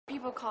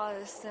people call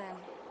it a sin.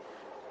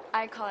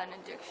 I call it an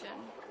addiction.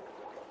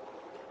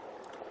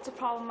 It's a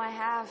problem I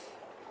have.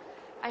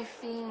 I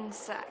fiend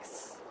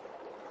sex.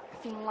 I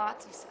fiend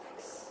lots of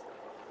sex.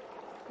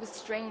 With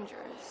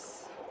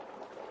strangers.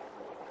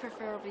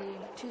 Preferably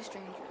 2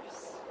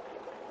 strangers.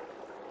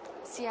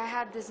 See, I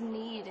have this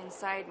need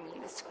inside me,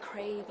 this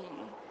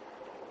craving,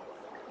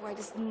 where I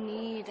just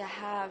need to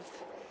have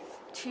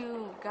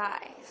 2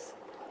 guys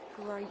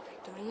who I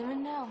don't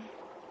even know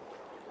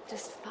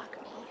just fuck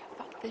me,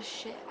 fuck this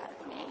shit out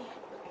of me.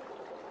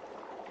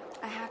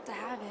 I have to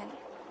have it.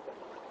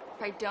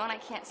 If I don't, I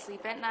can't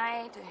sleep at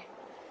night.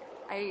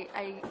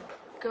 I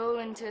go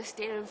into a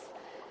state of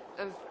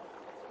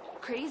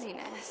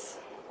craziness.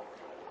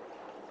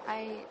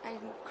 I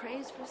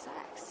crave for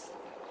sex.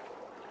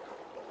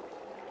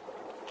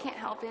 Can't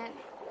help it.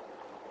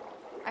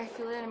 I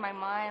feel it in my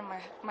mind,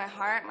 my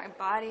heart, my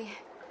body.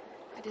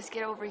 I just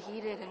get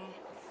overheated and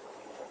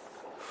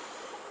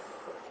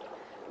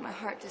my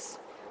heart just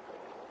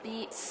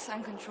beats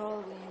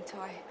uncontrollably until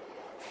I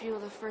feel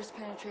the first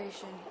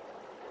penetration.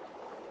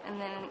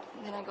 And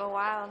then I go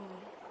wild and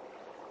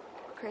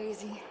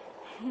crazy.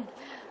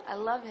 I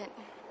love it.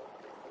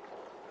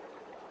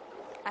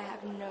 I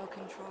have no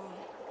control.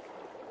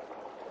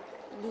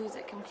 Lose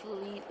it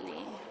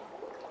completely.